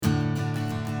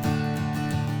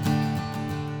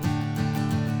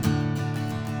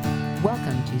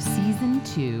Season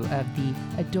 2 of the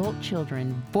Adult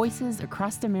Children Voices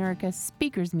Across America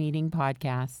Speakers Meeting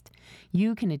podcast.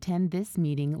 You can attend this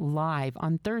meeting live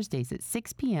on Thursdays at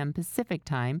 6 p.m. Pacific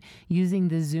Time using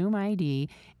the Zoom ID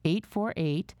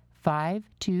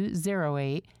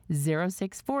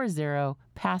 848-5208-0640,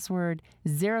 password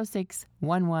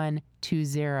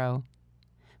 061120.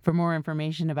 For more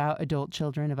information about adult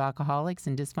children of alcoholics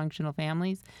and dysfunctional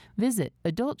families, visit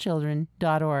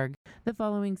adultchildren.org. The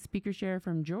following speaker share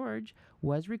from George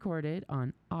was recorded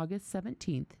on August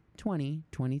 17th,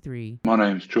 2023. My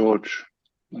name's George,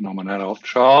 and I'm an adult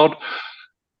child,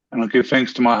 and I give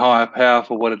thanks to my higher power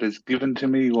for what it has given to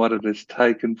me, what it has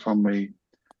taken from me,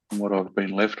 and what I've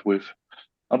been left with.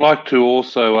 I'd like to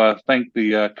also thank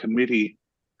the committee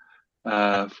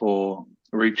for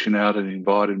reaching out and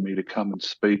inviting me to come and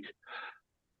speak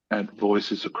at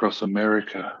Voices Across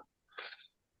America.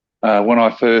 When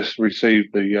I first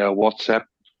received the WhatsApp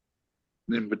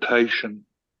invitation,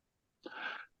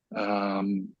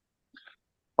 I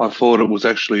thought it was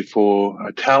actually for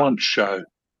a talent show.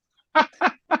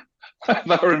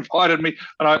 They were invited me,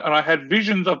 and I had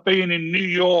visions of being in New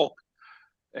York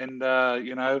and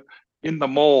in the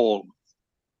mall,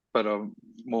 but I'm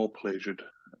more pleasured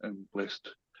and blessed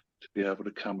to be able to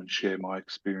come and share my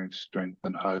experience, strength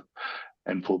and hope,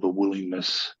 and for the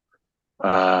willingness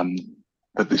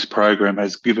that this program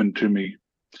has given to me.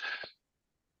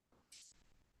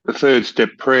 The third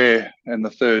step prayer and the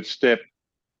third step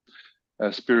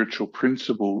spiritual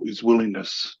principle is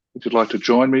willingness. Would you like to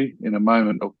join me in a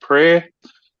moment of prayer?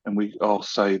 And I'll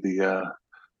say the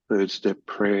third step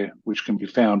prayer, which can be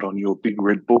found on your big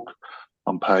red book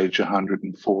on page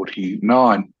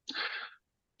 149.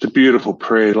 It's a beautiful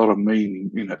prayer, a lot of meaning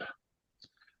in it.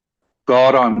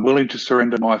 God, I'm willing to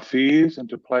surrender my fears and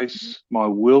to place my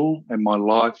will and my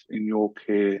life in your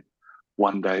care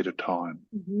one day at a time.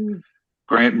 Mm-hmm.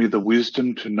 Grant me the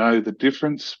wisdom to know the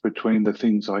difference between the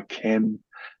things I can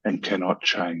and cannot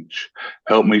change.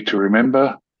 Help me to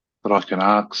remember that I can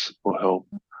ask for help.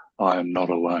 I am not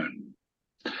alone.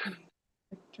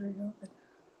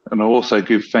 And I also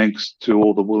give thanks to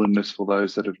all the willingness for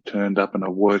those that have turned up and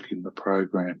are working the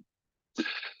program,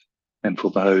 and for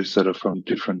those that are from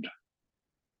different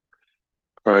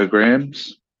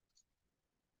programs.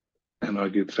 And I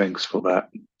give thanks for that.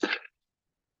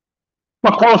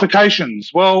 My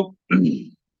qualifications. Well,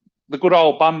 the good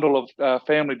old bundle of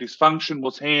family dysfunction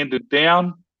was handed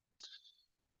down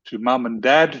to mum and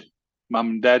dad.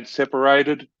 Mum and dad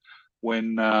separated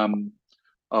when I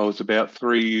was about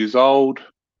 3 years old.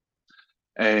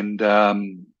 And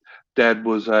Dad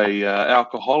was a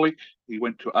alcoholic. He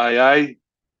went to AA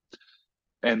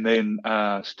and then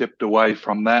stepped away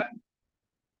from that.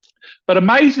 But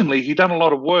amazingly, he'd done a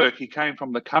lot of work. He came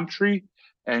from the country,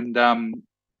 and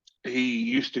he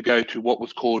used to go to what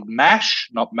was called MASH,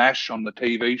 not MASH on the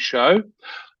TV show,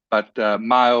 but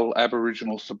Male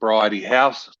Aboriginal Sobriety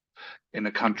House in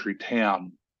a country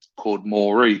town called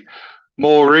Moree.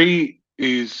 Moree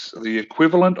is the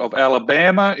equivalent of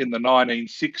Alabama in the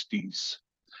 1960s.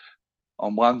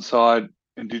 On one side,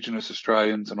 Indigenous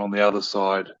Australians, and on the other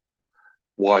side,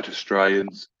 white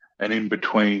Australians, and in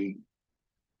between,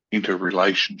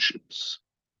 interrelationships,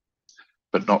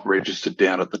 but not registered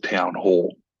down at the town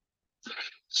hall.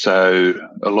 So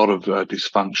a lot of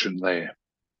dysfunction there.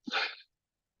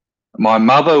 My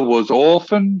mother was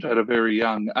orphaned at a very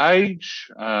young age.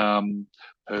 Her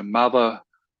mother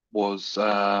was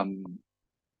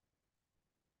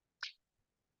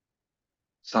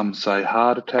some say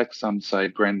heart attack, some say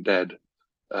granddad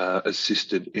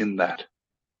assisted in that.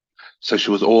 So she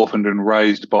was orphaned and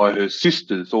raised by her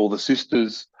sisters. All the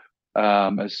sisters,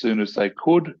 as soon as they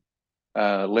could,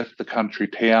 left the country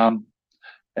town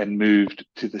and moved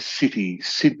to the city,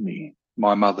 Sydney.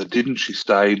 My mother didn't. She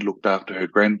stayed, looked after her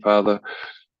grandfather,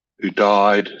 who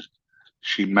died.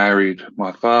 She married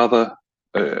my father,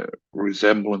 a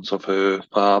resemblance of her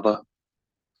father,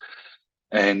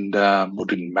 and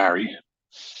didn't marry.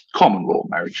 Common law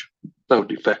marriage, they were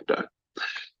de facto,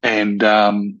 and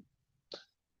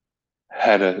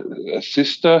had a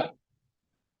sister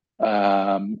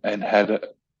and had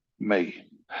me.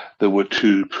 There were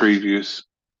two previous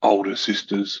older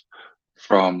sisters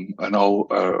from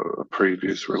a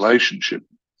previous relationship.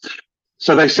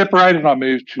 So they separated, and I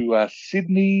moved to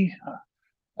Sydney,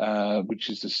 which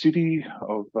is the city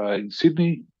of in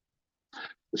Sydney,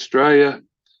 Australia,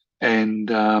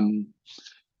 and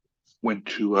went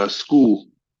to school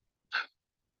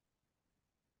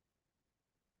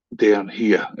down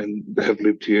here and have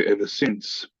lived here ever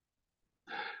since.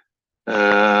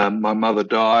 My mother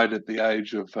died at the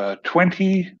age of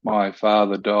 20. My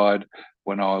father died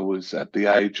when I was at the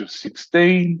age of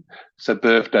 16, so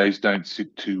birthdays don't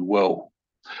sit too well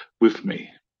with me.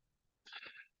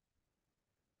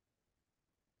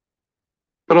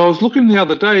 But I was looking the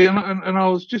other day and I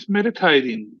was just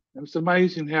meditating. And it's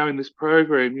amazing how in this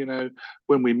program, you know,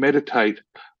 when we meditate,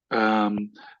 how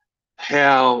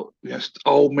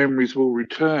old memories will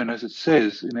return, as it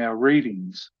says in our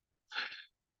readings.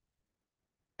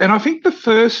 And I think the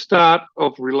first start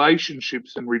of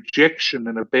relationships and rejection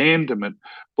and abandonment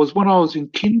was when I was in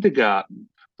kindergarten.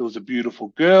 There was a beautiful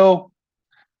girl,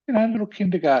 you know, little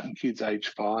kindergarten kids,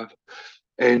 age 5.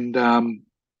 And,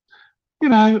 you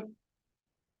know,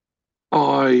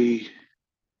 I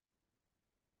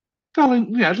fell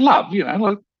in, love,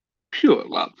 like pure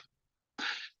love.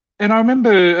 And I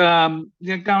remember,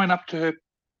 going up to her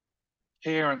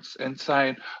parents and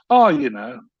saying, oh,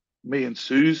 me and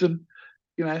Susan,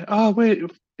 oh, we're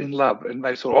in love. And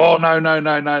they said, oh, no, no,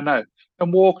 no, no, no.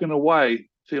 And walking away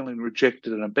feeling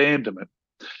rejected and abandonment.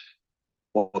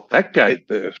 What that gave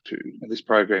birth to, and this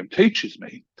program teaches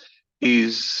me,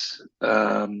 is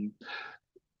the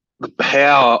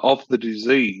power of the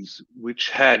disease, which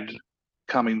had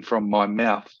coming from my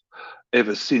mouth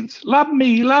ever since, love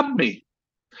me,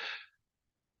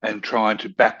 and trying to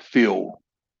backfill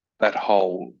that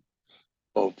hole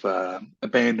of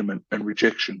abandonment and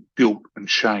rejection, guilt and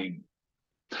shame.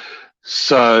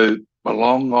 So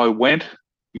along I went,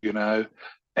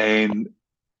 and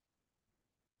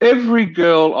every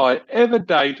girl I ever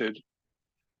dated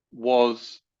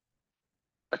was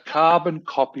a carbon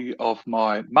copy of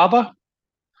my mother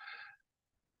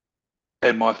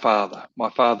and my father. My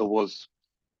father was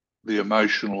the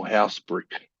emotional house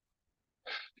brick.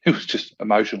 He was just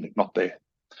emotionally not there.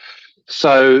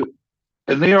 So,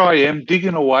 and there I am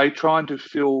digging away, trying to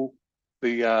fill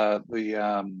that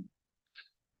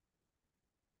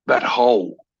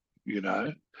hole,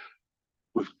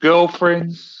 with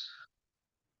girlfriends,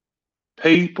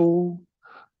 people,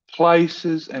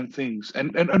 places and things,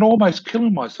 and almost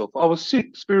killing myself. I was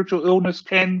sick. Spiritual illness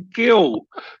can kill.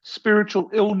 Spiritual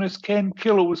illness can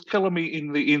kill. It was killing me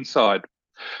in the inside.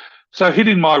 So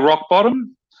hitting my rock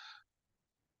bottom,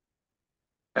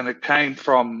 and it came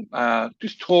from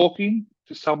just talking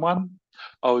to someone.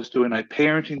 I was doing a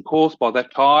parenting course. By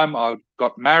that time, I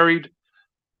got married,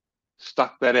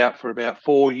 stuck that out for about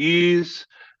 4 years,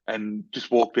 and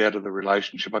just walked out of the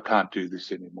relationship. I can't do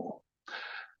this anymore.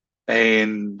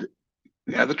 And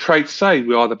the traits say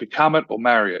we either become it or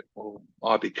marry it. Well,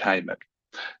 I became it.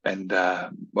 And,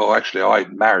 actually, I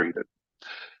married it.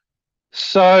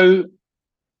 So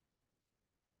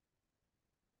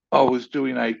I was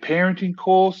doing a parenting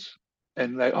course,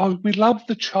 and we love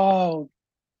the child,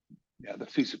 the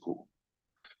physical,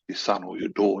 your son or your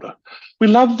daughter. We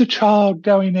love the child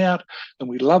going out, and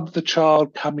we love the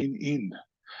child coming in.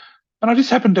 And I just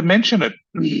happened to mention it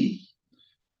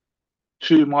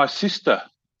to my sister,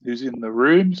 who's in the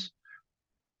rooms.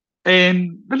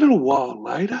 And a little while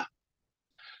later,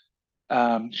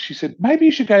 she said, maybe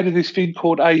you should go to this thing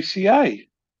called ACA.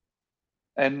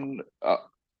 And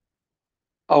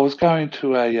I was going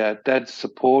to a dad's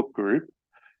support group,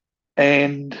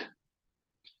 and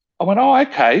I went, oh,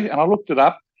 okay. And I looked it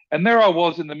up, and there I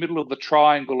was in the middle of the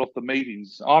triangle of the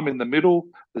meetings. I'm in the middle.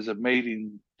 There's a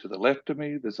meeting to the left of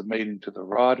me. There's a meeting to the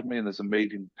right of me, and there's a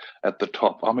meeting at the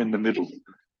top. I'm in the middle,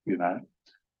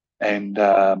 and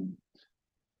the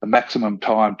maximum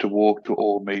time to walk to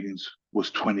all meetings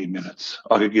was 20 minutes.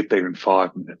 I could get there in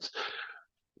 5 minutes.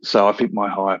 So I think my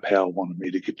higher power wanted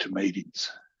me to get to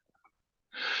meetings.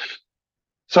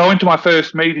 So I went to my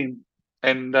first meeting,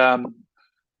 and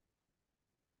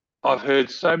I've heard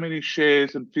so many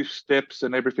shares and fifth steps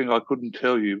and everything I couldn't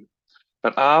tell you.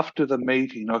 But after the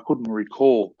meeting, I couldn't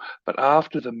recall. But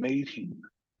after the meeting,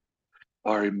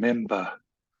 I remember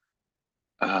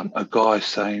a guy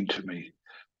saying to me,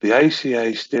 the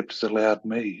ACA steps allowed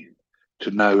me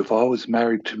to know if I was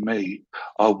married to me,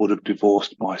 I would have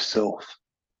divorced myself,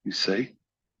 you see.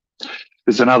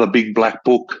 There's another big black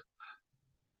book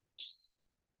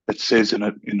that says in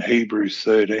it, in Hebrews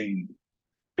 13,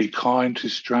 be kind to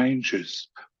strangers,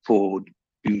 for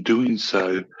in doing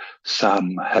so,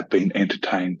 some have been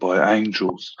entertained by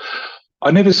angels. I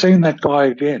never seen that guy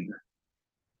again,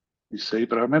 you see,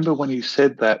 but I remember when he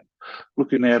said that,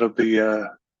 looking out of the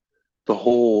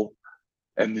hall,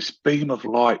 and this beam of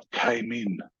light came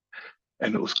in,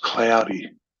 and it was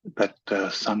cloudy that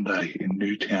Sunday in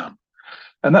Newtown.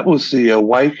 And that was the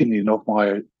awakening of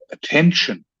my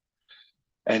attention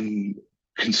and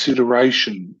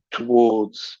consideration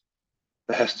towards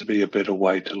there has to be a better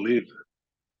way to live.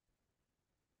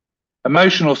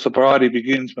 Emotional sobriety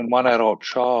begins when one adult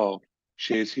child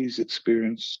shares his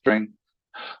experience, strength,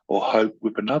 or hope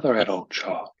with another adult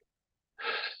child.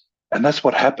 And that's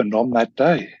what happened on that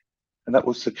day. And that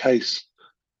was the case,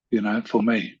 for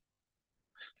me.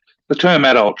 The term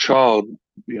adult child,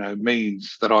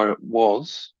 means that I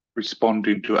was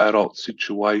responding to adult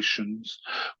situations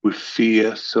with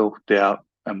fear, self-doubt,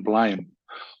 and blame,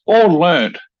 all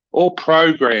learnt, all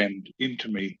programmed into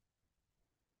me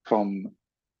from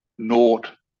 0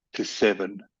 to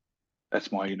 7.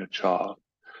 That's my inner child.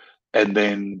 And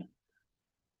then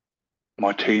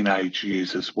my teenage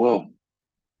years as well.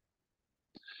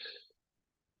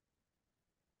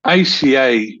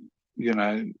 ACA,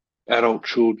 adult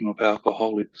children of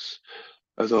alcoholics,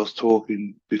 as I was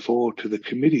talking before to the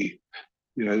committee,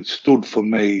 it stood for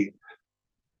me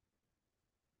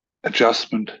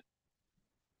adjustment,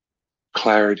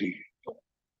 clarity,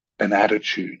 and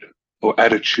attitude, or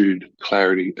attitude,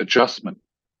 clarity, adjustment.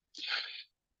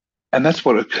 And that's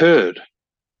what occurred.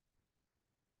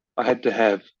 I had to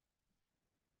have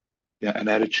an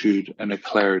attitude and a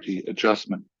clarity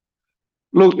adjustment.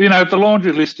 Look, if the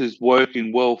laundry list is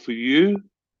working well for you,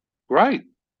 great.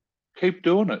 Keep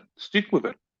doing it. Stick with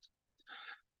it.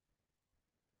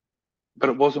 But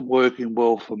it wasn't working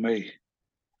well for me,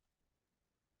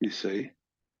 you see.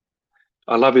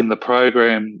 I love in the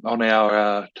program on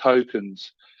our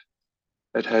tokens,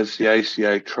 it has the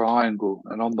ACA triangle,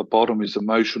 and on the bottom is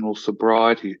emotional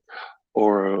sobriety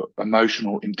or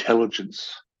emotional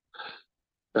intelligence.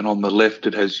 And on the left,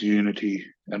 it has unity,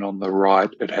 and on the right,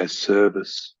 it has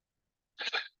service.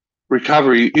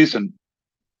 Recovery isn't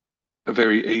a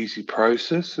very easy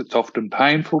process. It's often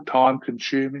painful,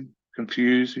 time-consuming,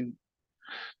 confusing,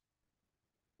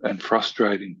 and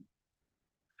frustrating.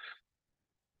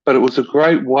 But it was a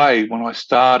great way when I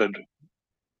started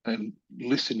and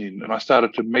listening, and I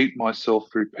started to meet myself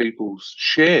through people's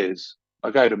shares.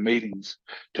 I go to meetings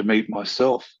to meet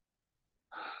myself,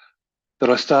 that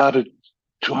I started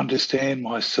to understand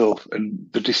myself and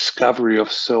the discovery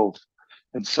of self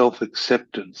and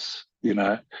self-acceptance,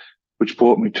 which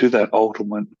brought me to that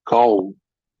ultimate goal,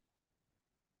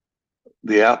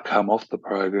 the outcome of the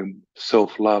program,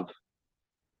 self-love.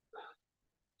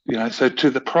 So to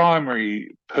the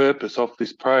primary purpose of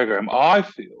this program, I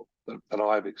feel that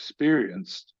I've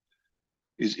experienced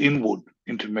is inward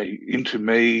into me,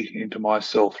 into my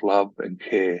self-love and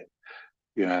care,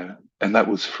 and that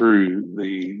was through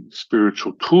the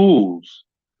spiritual tools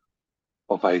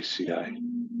of ACA.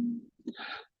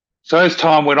 So as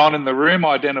time went on in the room, I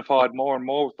identified more and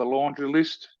more with the laundry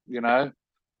list,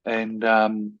 and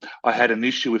I had an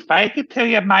issue with fake it till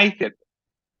you make it.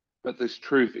 But there's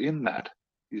truth in that,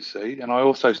 you see. And I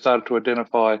also started to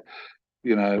identify,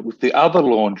 with the other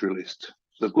laundry list,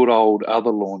 the good old other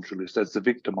laundry list, as the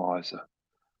victimizer.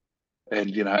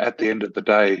 And, at the end of the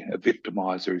day, a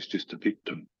victimizer is just a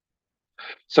victim.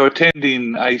 So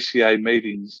attending ACA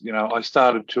meetings, I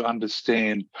started to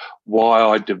understand why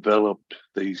I developed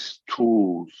these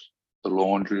tools,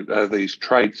 these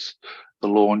traits, the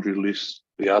laundry list,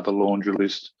 the other laundry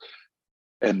list,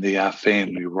 and the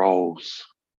family roles.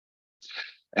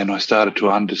 And I started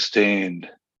to understand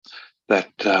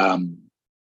that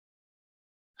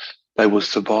they were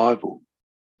survival.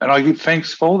 And I give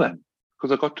thanks for them,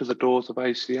 because I got to the doors of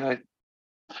ACA.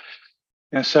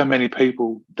 So many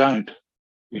people don't,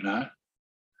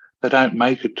 they don't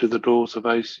make it to the doors of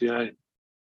ACA.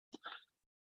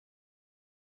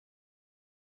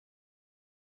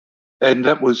 And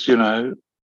that was, a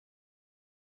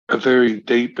very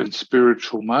deep and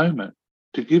spiritual moment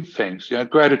to give thanks.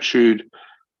 Gratitude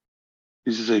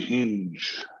is a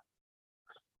hinge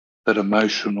that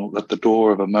the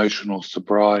door of emotional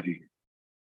sobriety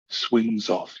swings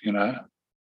off,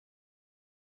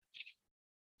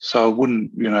 So I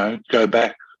wouldn't, go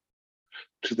back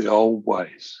to the old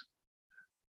ways.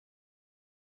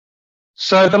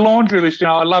 So the laundry list,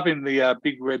 I love in the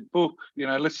big red book,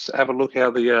 let's have a look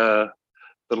how the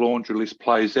laundry list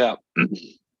plays out.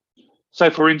 So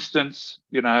for instance,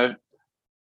 I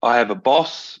have a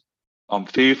boss, I'm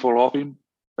fearful of him.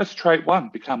 That's trait 1,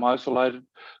 become isolated,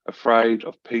 afraid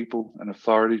of people and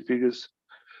authority figures.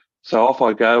 So off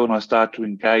I go and I start to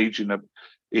engage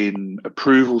in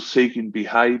approval-seeking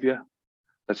behaviour.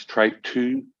 That's trait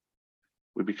 2.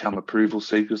 We become approval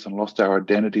seekers and lost our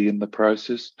identity in the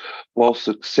process, whilst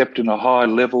accepting a high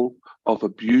level of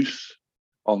abuse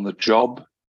on the job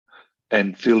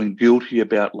and feeling guilty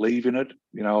about leaving it.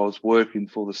 I was working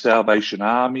for the Salvation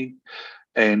Army,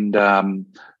 and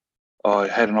I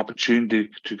had an opportunity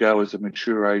to go as a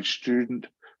mature age student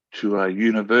to a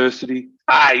university.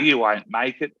 You won't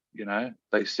make it,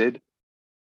 they said.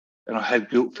 And I had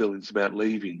guilt feelings about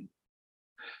leaving.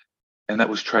 And that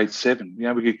was trait 7. You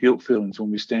know, we get guilt feelings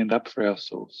when we stand up for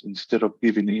ourselves instead of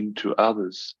giving in to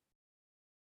others.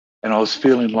 And I was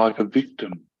feeling like a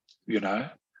victim, you know.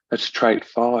 That's trait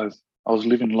 5. I was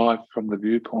living life from the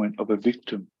viewpoint of a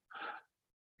victim,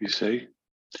 you see.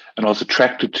 And I was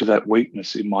attracted to that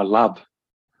weakness in my love.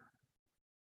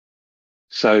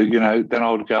 So, you know, then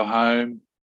I would go home,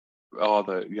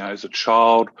 either, you know, as a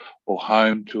child or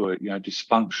home to a, you know,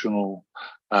 dysfunctional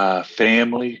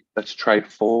family. That's trait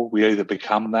 4. We either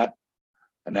become that,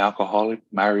 an alcoholic,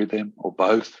 marry them, or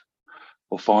both,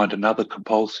 or find another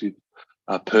compulsive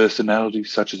personality,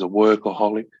 such as a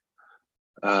workaholic,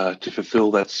 to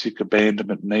fulfill that sick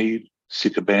abandonment need,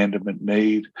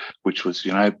 which was,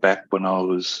 you know, back when I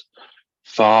was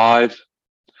 5,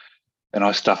 and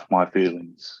I stuffed my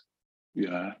feelings, you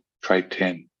know, trait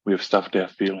 10. We have stuffed our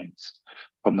feelings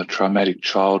from the traumatic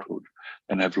childhood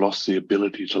and have lost the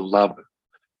ability to love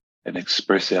and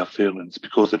express our feelings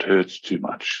because it hurts too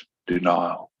much.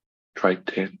 Denial, trait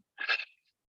 10.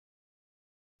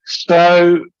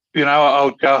 So, you know, I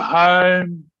would go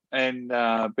home and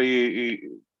be,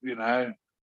 you know,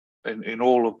 in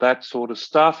all of that sort of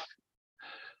stuff.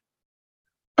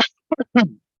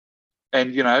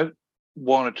 And, you know,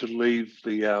 wanted to leave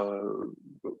the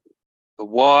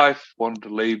wife, wanted to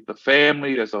leave the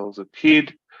family as I was a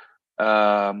kid.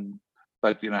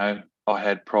 But, you know, I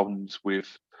had problems with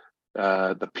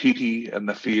the pity and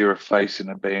the fear of facing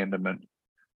abandonment,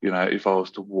 you know, if I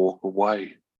was to walk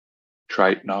away.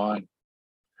 Trait 9.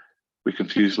 We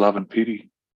confuse love and pity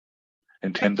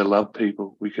and tend to love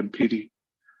people we can pity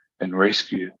and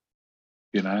rescue,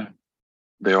 you know.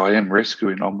 There I am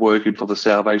rescuing. I'm working for the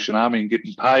Salvation Army and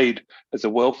getting paid as a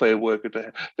welfare worker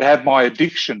to have my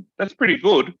addiction. That's pretty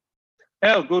good.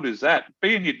 How good is that?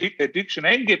 Be in your addiction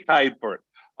and get paid for it.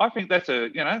 I think that's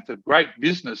it's a great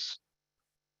business.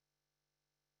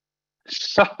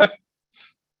 So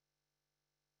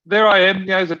there I am, you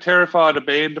know, as a terrified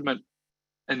abandonment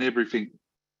and everything.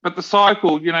 But the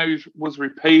cycle, you know, was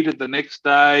repeated the next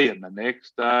day and the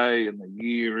next day and the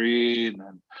year in,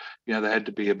 and, you know, there had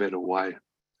to be a better way.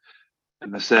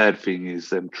 And the sad thing is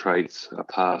them traits are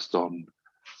passed on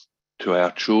to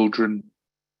our children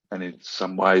and in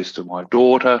some ways to my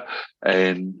daughter,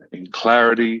 and in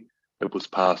clarity, it was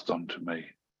passed on to me.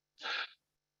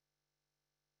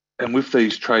 And with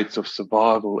these traits of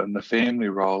survival and the family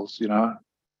roles, you know,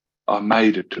 I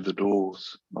made it to the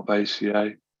doors of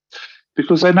ACA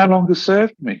because they no longer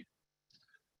served me.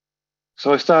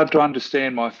 So I started to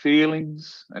understand my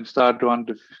feelings and started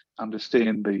to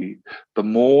understand the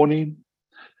mourning.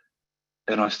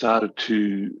 And I started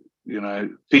to, you know,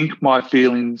 think my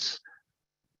feelings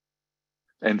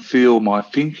and feel my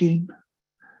thinking.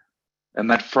 And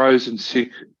that frozen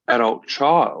sick adult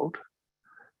child,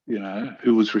 you know,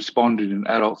 who was responding in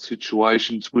adult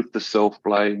situations with the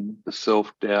self-blame, the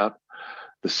self-doubt,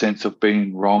 the sense of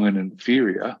being wrong and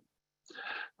inferior,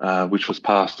 which was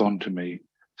passed on to me,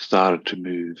 started to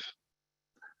move.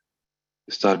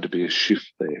 There started to be a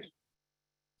shift there.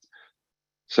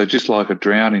 So just like a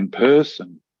drowning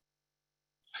person,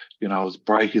 you know, I was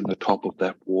breaking the top of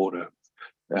that water,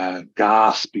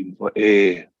 gasping for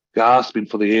air, gasping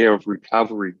for the air of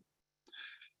recovery,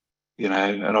 you know,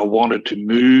 and I wanted to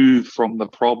move from the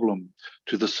problem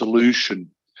to the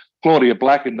solution. Claudia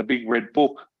Black in the Big Red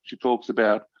Book, she talks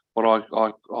about what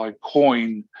I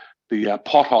coined the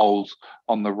potholes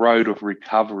on the road of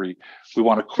recovery. We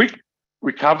want a quick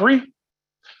recovery,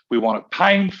 we want it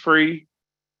pain-free,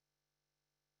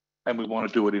 and we want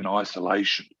to do it in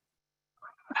isolation.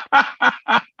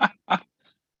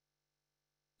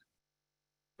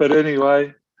 But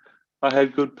anyway, I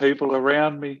had good people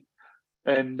around me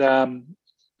and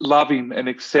loving and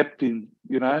accepting,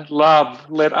 you know, love,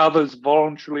 let others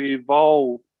voluntarily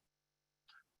evolve.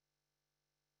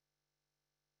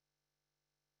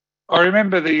 I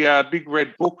remember the Big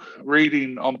Red Book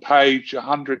reading on page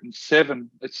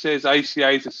 107. It says ACA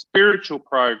is a spiritual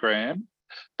program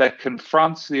that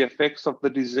confronts the effects of the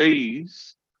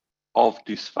disease of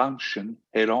dysfunction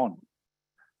head on.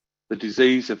 The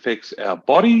disease affects our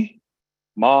body,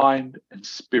 mind, and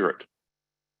spirit,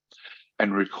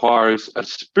 and requires a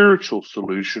spiritual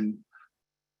solution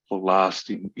for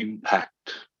lasting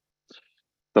impact.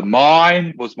 The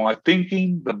mind was my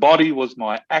thinking, the body was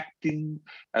my acting,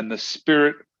 and the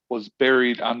spirit was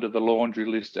buried under the laundry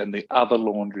list and the other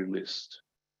laundry list.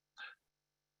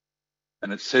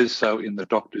 And it says so in the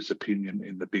doctor's opinion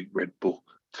in the Big Red Book.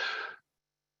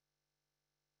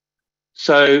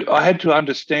 So I had to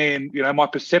understand, you know, my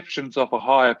perceptions of a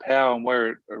higher power and where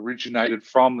it originated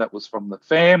from. That was from the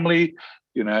family.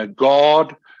 You know,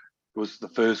 God was the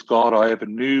first God I ever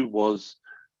knew was,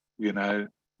 you know,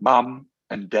 mum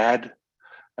and dad,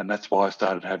 and that's why I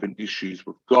started having issues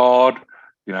with God.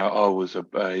 I was a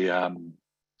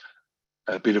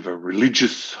bit of a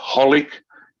religious holic,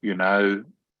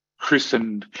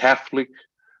 christened Catholic,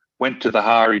 went to the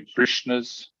Hare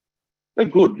Krishnas. They're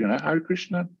good, Hare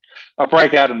Krishna. I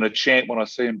break out in a chant when I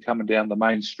see them coming down the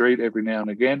main street every now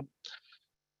and again.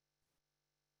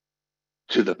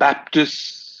 To the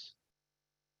Baptists,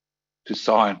 to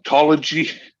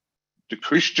Scientology, to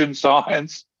Christian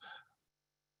Science,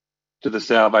 to the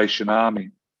Salvation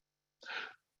Army.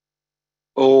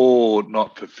 All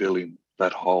not fulfilling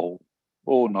that hole.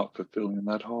 All not fulfilling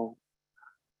that hole.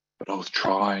 But I was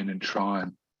trying and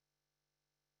trying.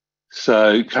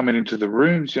 So coming into the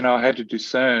rooms, I had to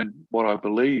discern what I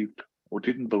believed or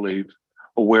didn't believe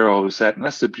or where I was at. And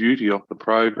that's the beauty of the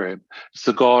program. It's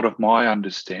the God of my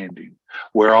understanding,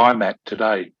 where I'm at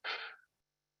today.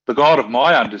 The God of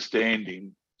my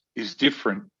understanding is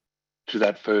different to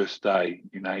that first day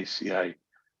in ACA.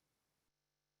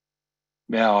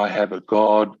 Now I have a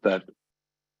God that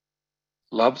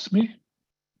loves me,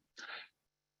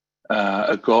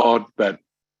 a God that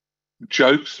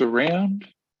jokes around,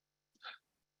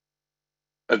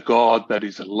 a God that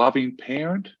is a loving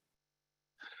parent,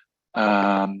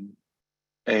 and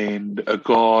a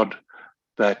God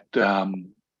that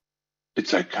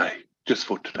it's okay just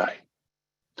for today.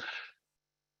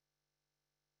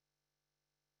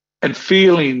 And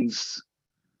feelings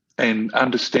and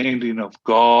understanding of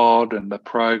God and the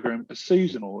program are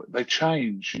seasonal. They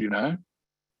change,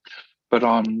 But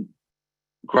I'm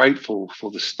grateful for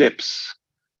the steps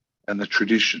and the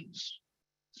traditions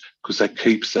because that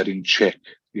keeps that in check,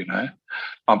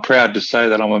 I'm proud to say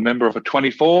that I'm a member of a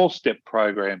 24-step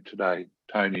program today,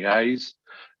 Tony A's,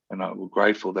 and I'm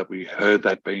grateful that we heard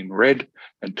that being read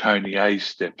and Tony A's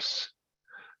steps.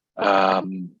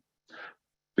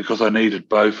 Because I needed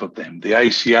both of them. The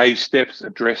ACA steps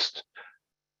addressed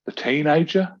the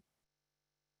teenager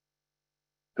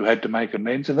who had to make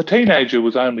amends, and the teenager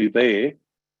was only there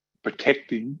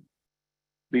protecting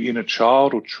the inner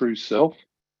child or true self,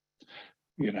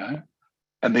 And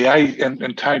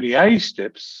and Tony A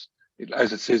steps,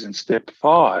 as it says in step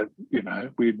 5,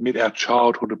 we admit our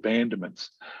childhood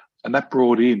abandonments, and that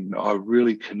brought in. I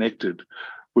really connected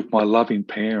with my loving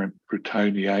parent through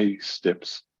Tony A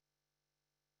steps.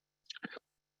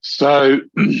 So,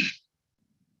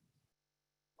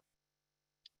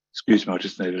 excuse me, I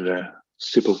just needed a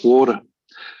sip of water.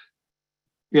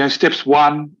 Steps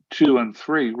 1, 2, and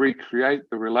 3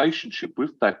 recreate the relationship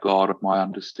with that God of my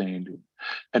understanding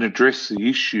and address the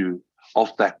issue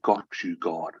of that got you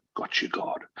God,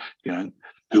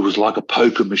 who was like a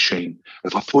poker machine.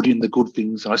 If I put in the good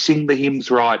things and I sing the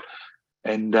hymns right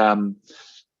and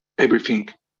everything,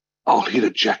 I'll hit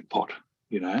a jackpot,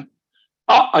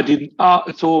 Oh, I didn't. Oh,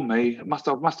 it's all me. I must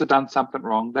have done something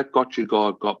wrong. That got you,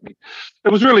 God got me. It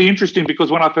was really interesting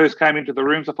because when I first came into the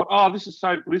rooms, I thought, oh, this is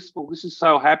so blissful. This is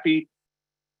so happy.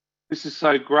 This is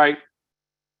so great.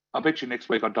 I bet you next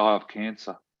week I die of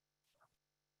cancer.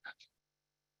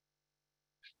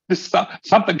 This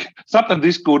something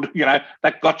this good,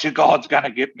 that got you, God's going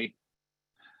to get me.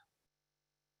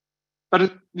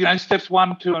 But steps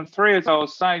 1, 2, and 3, as I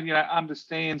was saying,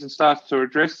 understands and starts to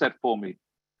address that for me.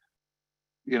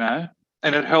 And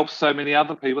it helps so many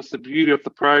other people. It's the beauty of the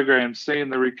program, seeing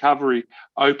the recovery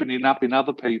opening up in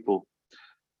other people,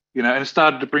 and it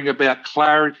started to bring about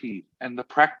clarity and the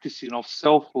practicing of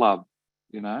self-love,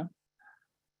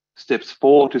 Steps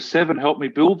 4 to 7 helped me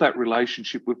build that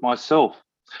relationship with myself,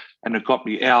 and it got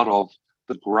me out of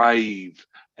the grave,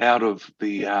 out of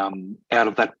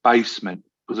that basement,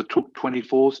 because it took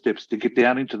 24 steps to get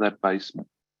down into that basement,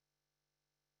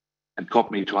 and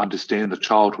got me to understand the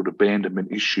childhood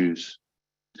abandonment issues.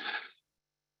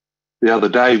 The other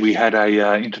day, we had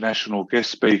a international guest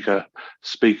speaker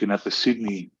speaking at the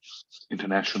Sydney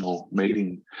International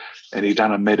meeting, and he'd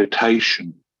done a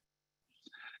meditation.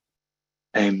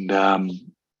 And I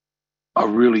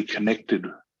really connected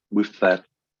with that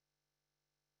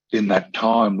in that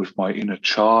time with my inner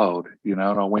child, and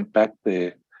I went back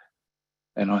there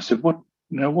and I said,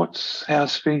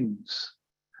 how's things?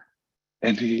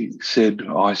 And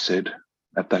I said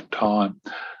at that time,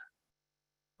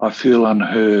 I feel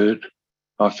unheard,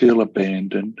 I feel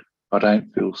abandoned, I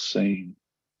don't feel seen.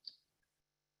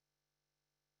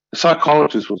 The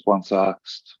psychologist was once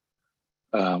asked,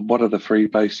 what are the 3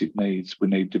 basic needs? We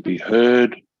need to be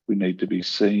heard, we need to be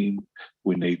seen,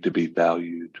 we need to be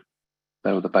valued.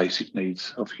 They were the basic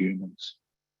needs of humans.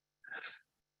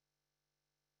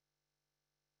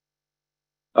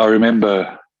 I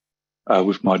remember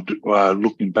with my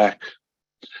looking back,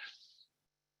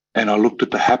 And I looked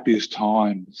at the happiest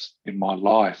times in my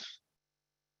life.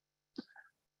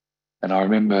 And I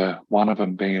remember one of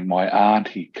them being my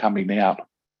auntie coming out,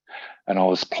 and I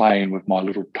was playing with my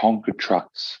little Tonka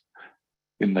trucks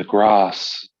in the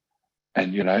grass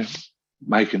and,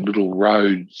 making little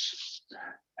roads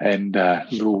and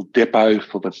little depot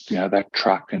for the, that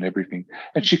truck and everything.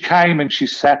 And she came and she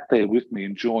sat there with me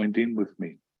and joined in with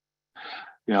me.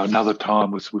 Another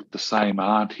time was with the same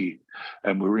auntie,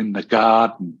 and we're in the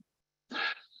garden,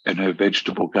 in her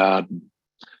vegetable garden,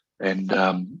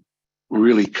 and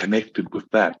really connected with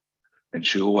that. And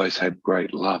she always had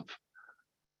great love.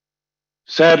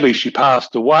 Sadly, she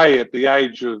passed away at the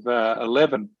age of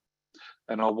 11,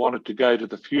 and I wanted to go to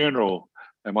the funeral.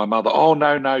 And my mother, oh,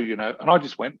 no, and I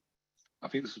just went. I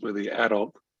think this is where the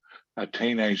adult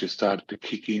teenager started to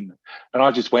kick in. And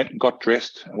I just went and got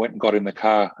dressed and went and got in the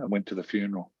car and went to the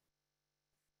funeral.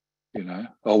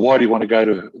 Oh, why do you want to go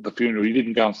to the funeral? You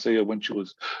didn't go and see her when she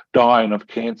was dying of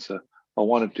cancer. I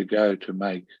wanted to go to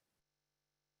make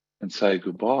and say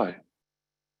goodbye.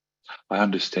 I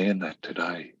understand that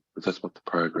today, because that's what the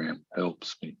program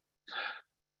helps me.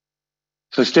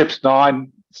 So steps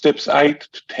 8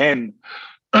 to 10,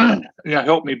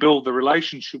 help me build the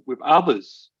relationship with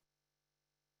others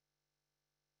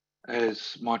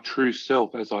as my true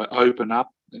self, as I open up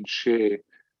and share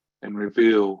and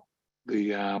reveal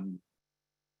the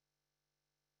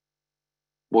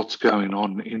what's going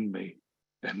on in me,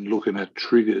 and looking at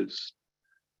triggers.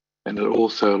 And it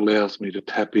also allows me to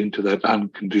tap into that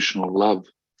unconditional love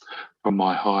from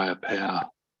my higher power.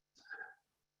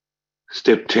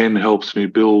 Step 10 helps me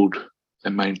build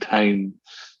and maintain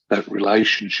that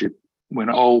relationship when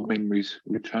old memories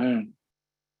return.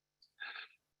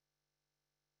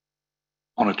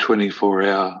 On a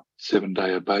 24-hour,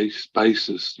 7-day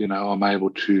basis, I'm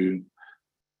able to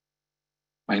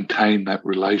maintain that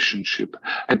relationship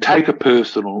and take a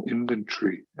personal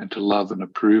inventory and to love and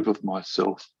approve of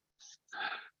myself.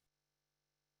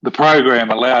 The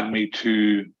program allowed me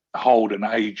to hold an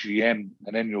AGM,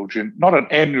 not an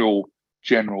annual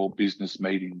general business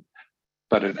meeting,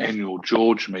 but an annual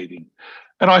George meeting.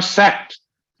 And I sacked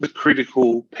the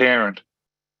critical parent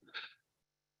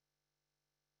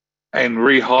and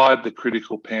rehired the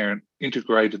critical parent,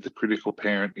 integrated the critical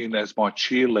parent in as my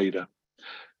cheerleader,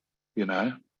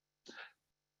 and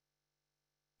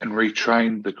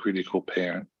retrained the critical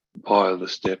parent via the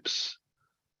steps.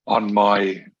 On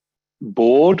my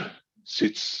board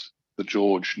sits the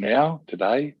George now,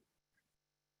 today.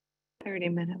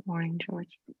 30-minute morning,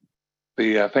 George.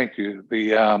 Thank you.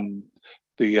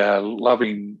 The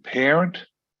loving parent,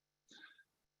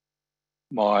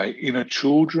 my inner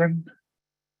children,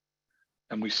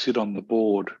 and we sit on the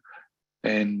board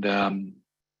and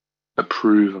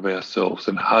approve of ourselves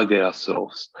and hug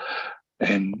ourselves.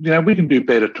 And, we can do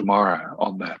better tomorrow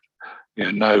on that.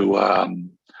 No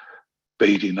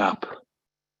beating up.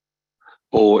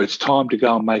 Or it's time to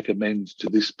go and make amends to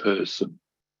this person.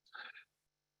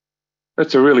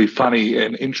 That's a really funny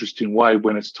and interesting way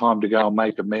when it's time to go and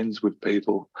make amends with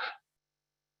people,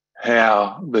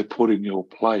 how they're put in your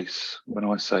place when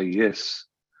I say yes.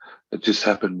 It just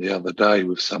happened the other day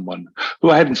with someone who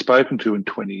I hadn't spoken to in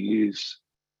 20 years.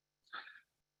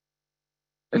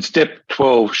 And step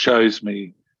 12 shows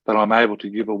me that I'm able to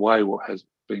give away what has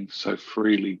been so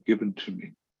freely given to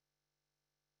me,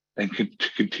 and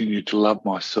to continue to love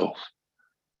myself.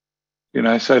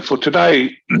 So for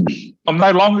today, I'm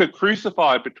no longer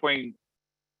crucified between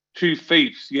two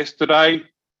thieves. Yesterday,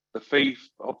 the thief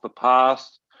of the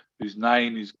past, whose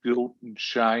name is guilt and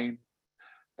shame,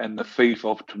 and the thief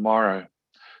of tomorrow,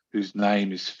 whose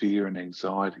name is fear and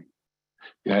anxiety.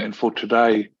 And for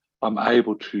today, I'm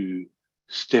able to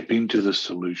step into the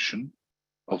solution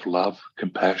of love,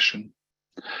 compassion,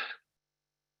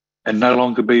 and no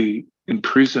longer be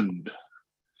imprisoned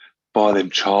by them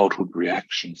childhood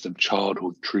reactions, them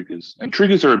childhood triggers. And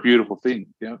triggers are a beautiful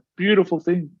thing, beautiful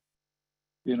thing,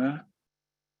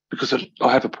 because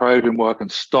I have a program where I can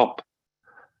stop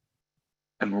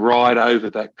and ride over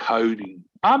that coding.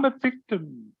 I'm a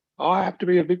victim. I have to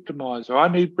be a victimizer. I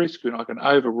need rescue, and I can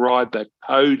override that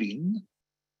coding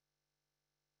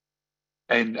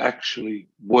and actually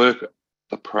work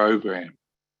the program.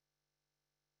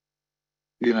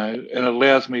 And it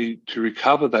allows me to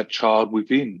recover that child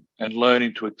within and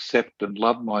learning to accept and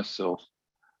love myself,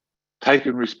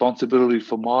 taking responsibility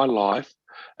for my life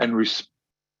and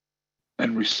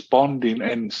responding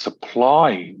and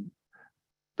supplying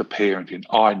the parenting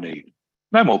I need.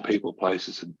 No more people,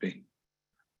 places, and things.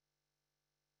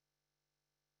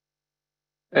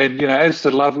 And, as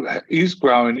the love is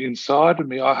growing inside of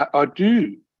me, I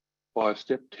do, by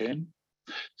step 10,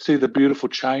 see the beautiful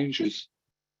changes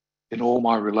in all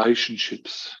my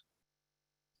relationships.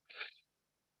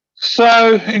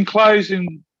 So in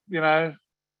closing,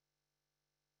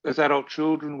 as adult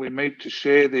children, we meet to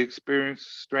share the experience,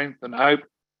 strength and hope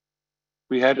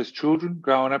we had as children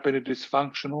growing up in a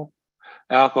dysfunctional,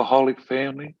 alcoholic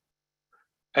family.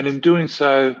 And in doing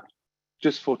so,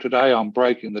 just for today, I'm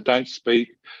breaking the don't speak,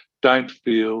 don't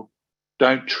feel,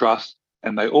 don't trust,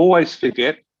 and they always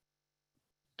forget,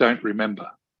 don't remember.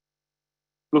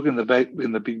 Look in the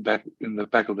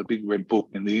back of the big red book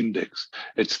in the index.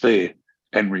 It's there.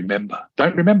 And remember.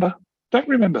 Don't remember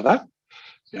that.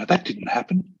 That didn't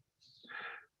happen.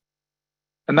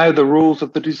 And they're the rules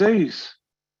of the disease.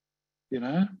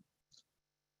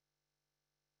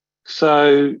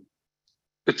 So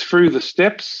it's through the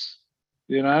steps,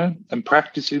 and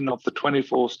practicing of the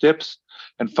 24 steps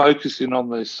and focusing on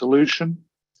the solution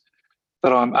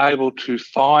that I'm able to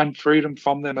find freedom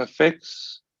from them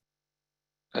effects.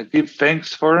 I give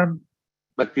thanks for them,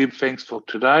 but give thanks for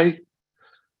today.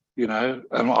 And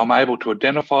I'm able to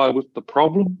identify with the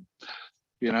problem.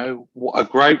 A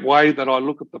great way that I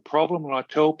look at the problem and I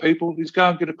tell people is go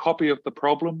and get a copy of the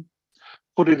problem,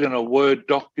 put it in a Word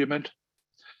document,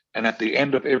 and at the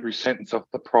end of every sentence of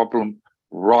the problem,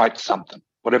 write something,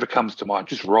 whatever comes to mind,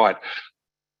 just write.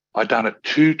 I done it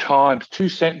 2 times, 2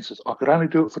 sentences. I could only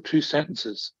do it for 2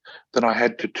 sentences. Then I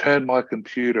had to turn my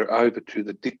computer over to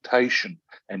the dictation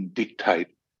and dictate,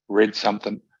 read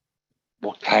something,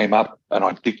 what came up, and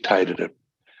I dictated it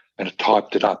and I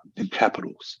typed it up in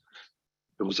capitals.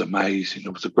 It was amazing.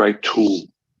 It was a great tool.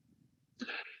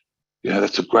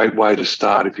 That's a great way to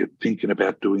start if you're thinking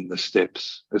about doing the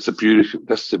steps. That's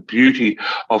the beauty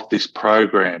of this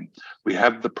program. We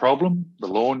have the problem, the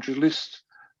laundry list,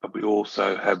 but we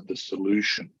also have the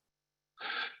solution.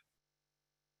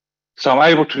 So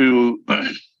I'm able to,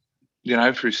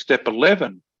 through step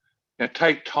 11,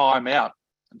 take time out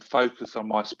and focus on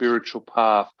my spiritual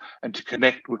path and to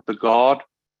connect with the God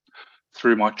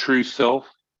through my true self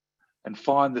and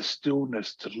find the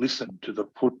stillness to listen to the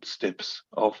footsteps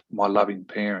of my loving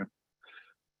parent.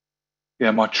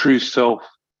 My true self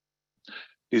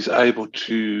is able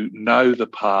to know the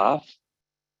path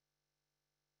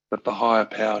that the higher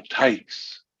power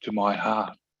takes to my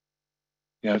heart.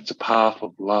 It's a path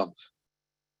of love.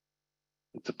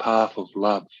 It's a path of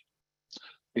love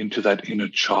into that inner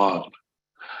child.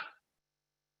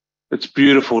 It's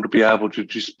beautiful to be able to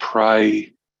just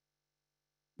pray,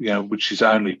 which is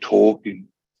only talking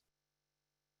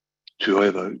to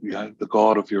either, the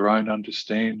God of your own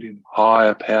understanding,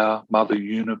 higher power, Mother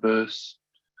Universe,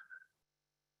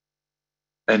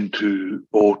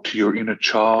 or to your inner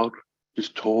child,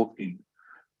 just talking.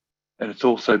 And it's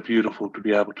also beautiful to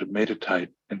be able to meditate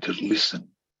and to listen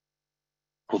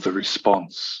for the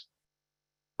response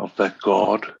of that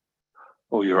God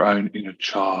or your own inner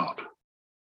child.